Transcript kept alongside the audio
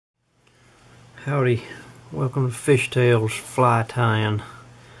Howdy, welcome to FishTales fly tying.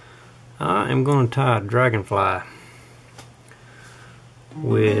 I am going to tie a dragonfly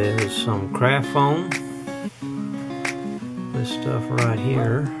with some craft foam. This stuff right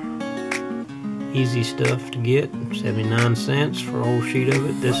here, easy stuff to get, 79 cents for a whole sheet of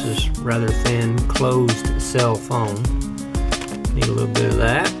it. This is rather thin closed cell foam. Need a little bit of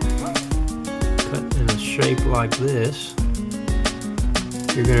that. Cut in a shape like this.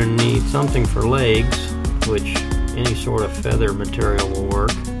 You're going to need something for legs, which any sort of feather material will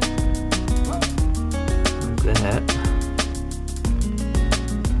work, like that.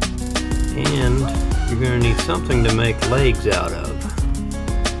 And you're going to need something to make legs out of.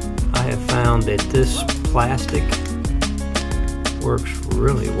 I have found that this plastic works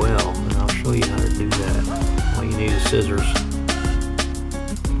really well, and I'll show you how to do that. All you need is scissors.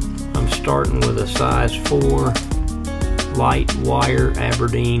 I'm starting with a size 4 light wire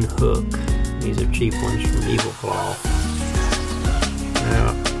Aberdeen hook. These are cheap ones from Evil Claw.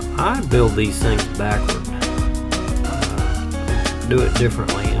 Now, I build these things backward. Do it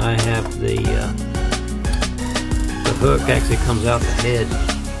differently. I have the hook actually comes out the head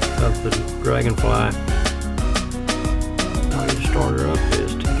of the dragonfly. The way to start her up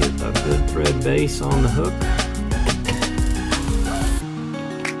is to get a good thread base on the hook.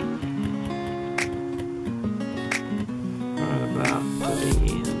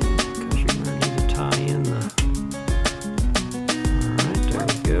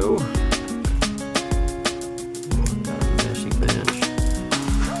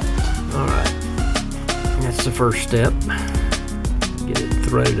 That's the first step. Get it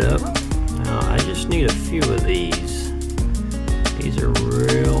threaded up. Now I just need a few of these. These are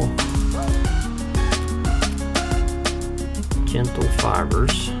real gentle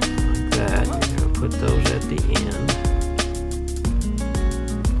fibers like that. You're going to put those at the end.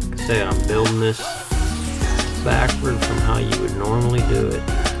 Like I said, I'm building this backward from how you would normally do it.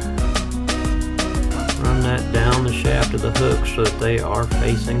 Run that down the shaft of the hook so that they are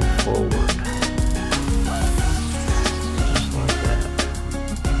facing forward.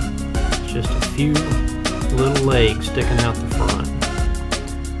 Just a few little legs sticking out the front.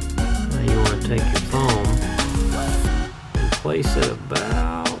 Now you want to take your foam and place it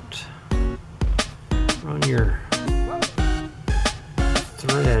about, run your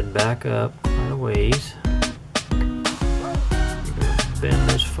thread back up quite a ways. You're going to bend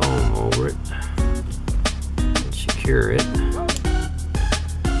this foam over it and secure it. I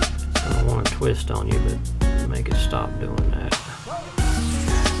don't want to twist on you, but make it stop doing that.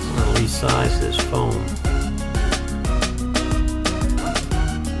 Resize this foam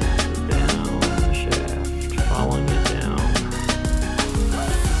down the shaft, following it down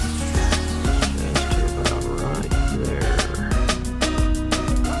just to about right there.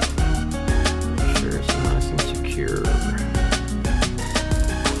 Make sure it's nice and secure.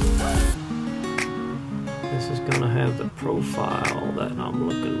 This is going to have the profile that I'm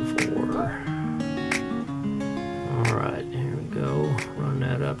looking for. Alright, here we go. Run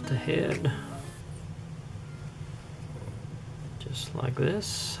that up the head. Just like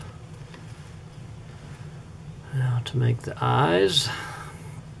this. Now to make the eyes,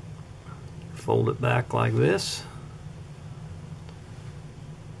 fold it back like this.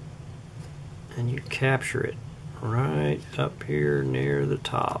 And you capture it right up here near the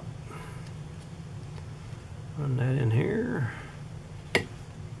top. Run that in here.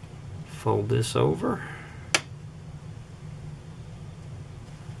 Fold this over.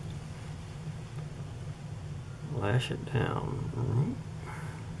 Lash it down.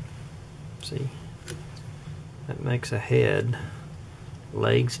 See, that makes a head,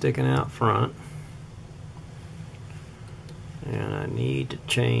 legs sticking out front, and I need to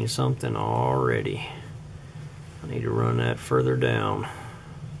change something already. I need to run that further down.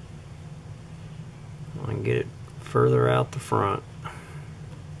 I can get it further out the front.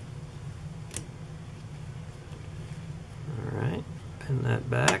 Alright, pin that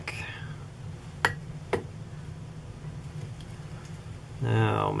back.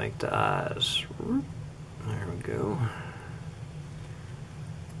 Now make the eyes. There we go.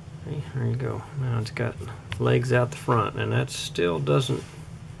 See, there you go. Now it's got legs out the front, and that still doesn't,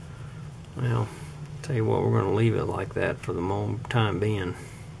 well, tell you what, we're going to leave it like that for the time being.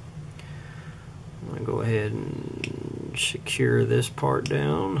 I'm going to go ahead and secure this part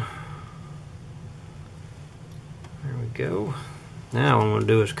down. There we go. Now what I'm going to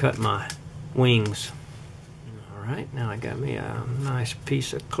do is cut my wings. Alright, now I got me a nice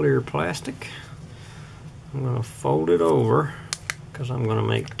piece of clear plastic. I'm going to fold it over because I'm going to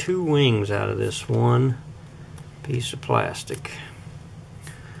make 2 wings out of this one piece of plastic.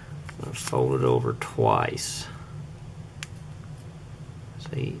 fold it over twice.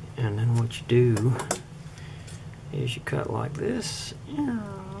 See, and then what you do is you cut like this,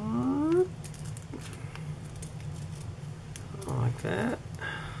 like that.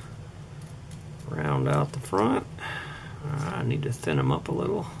 Round out the front. Alright, I need to thin them up a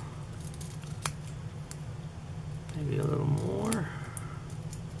little. Maybe a little more.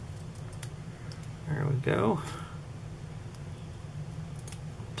 There we go.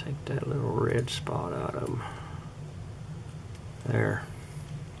 Take that little red spot out of them. There.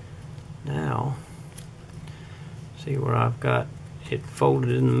 Now, see where I've got it folded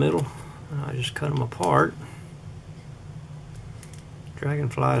in the middle? I just cut them apart.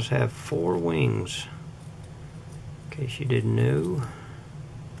 Dragonflies have 4 wings, in case you didn't know.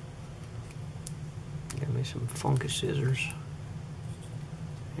 Give me some funky scissors.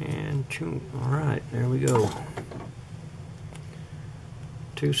 And choom. Alright, there we go.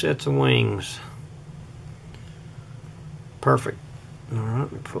 2 sets of wings. Perfect. Alright,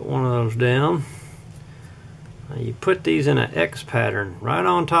 let me put one of those down. Now you put these in an X pattern right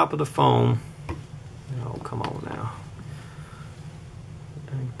on top of the foam. Oh, come on now.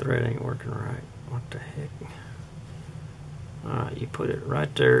 Dang, thread ain't working right. What the heck? Alright, you put it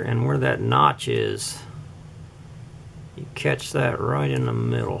right there, and where that notch is, you catch that right in the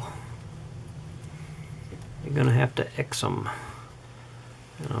middle. You're going to have to X them.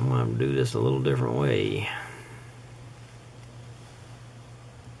 And I'm going to do this a little different way.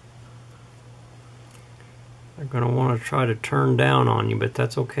 They're going to want to try to turn down on you, but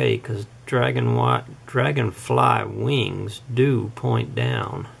that's okay, because dragonfly wings do point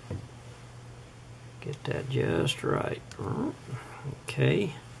down. Get that just right.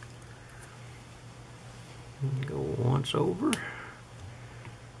 Okay. Go once over.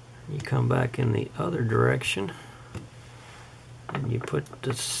 You come back in the other direction, and you put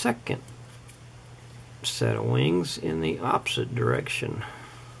the second set of wings in the opposite direction.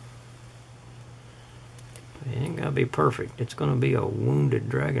 It ain't gotta be perfect. It's gonna be a wounded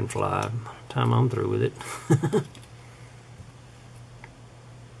dragonfly by the time I'm through with it. There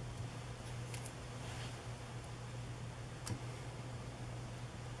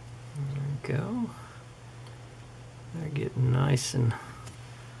we go. They're getting nice, and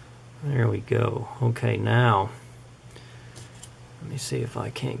there we go. Okay, now let me see if I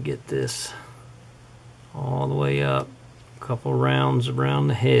can't get this all the way up. A couple rounds around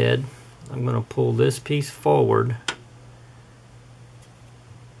the head. I'm going to pull this piece forward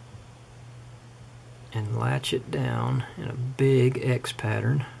and latch it down in a big X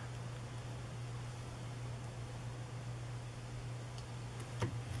pattern.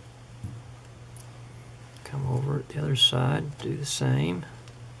 Come over at the other side, do the same.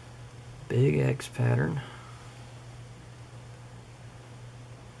 Big X pattern.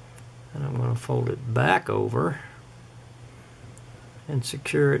 And I'm going to fold it back over and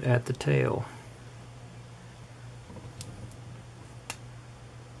secure it at the tail.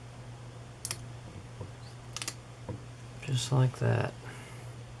 Just like that.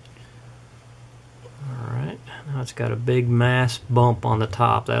 Alright, now it's got a big mass bump on the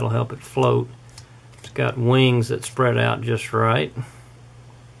top. That'll help it float. It's got wings that spread out just right.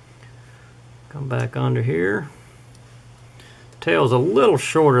 Come back under here. Tail's a little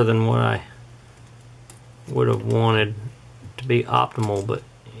shorter than what I would have wanted to be optimal, but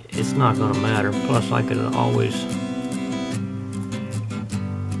it's not going to matter. Plus, I could always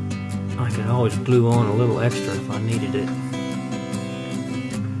glue on a little extra if I needed it.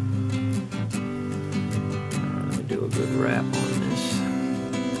 Let me do a good wrap on this.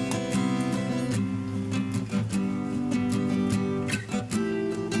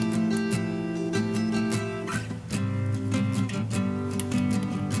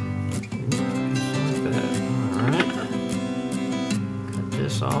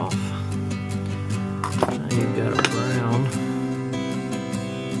 Off. Now you've got a brown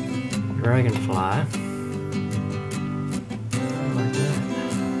dragonfly. Like that.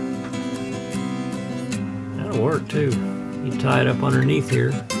 That'll work too. You tie it up underneath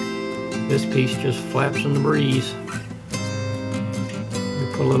here. This piece just flaps in the breeze. You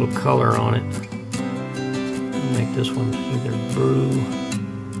put a little color on it. Make this one either blue.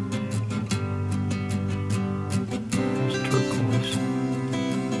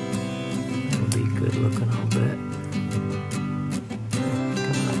 Good looking, I'll bet.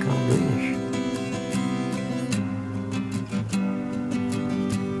 Coming back on greenish.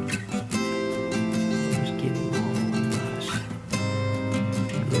 Just get him all nice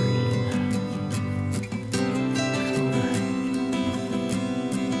green color.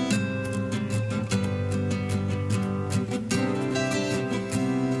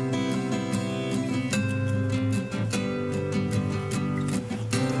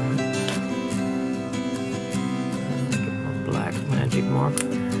 marker.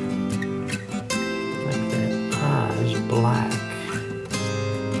 Make that eyes black.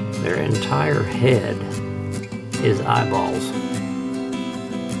 Their entire head is eyeballs.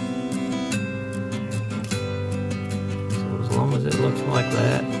 So as long as it looks like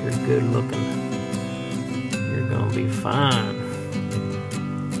that, you're good looking. You're gonna be fine.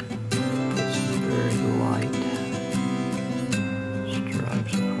 Put some very light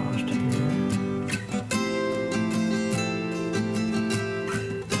stripes across here.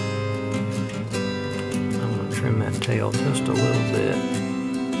 I'm gonna trim that tail just a little bit.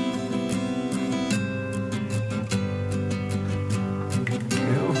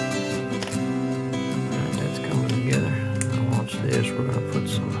 We're going to put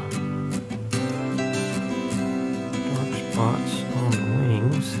some dark spots on the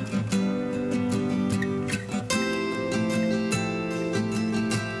wings.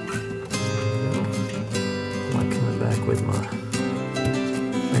 I like coming back with my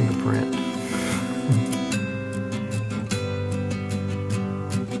fingerprint.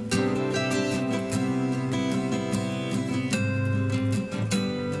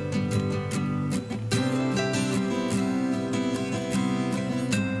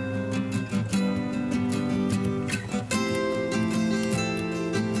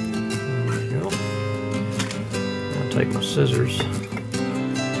 Take my scissors.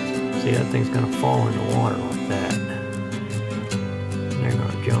 See, that thing's gonna fall in the water like that. And they're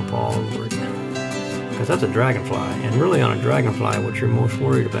gonna jump all over it. Because that's a dragonfly. And really on a dragonfly, what you're most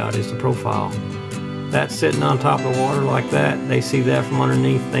worried about is the profile. That sitting on top of the water like that, they see that from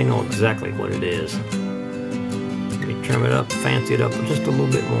underneath, they know exactly what it is. You trim it up, fancy it up just a little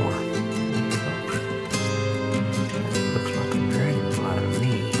bit more. That looks like a dragonfly to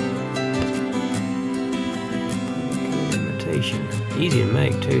me. Easy to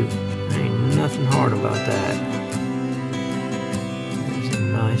make too. Ain't nothing hard about that. There's a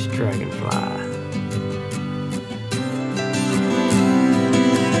nice dragonfly.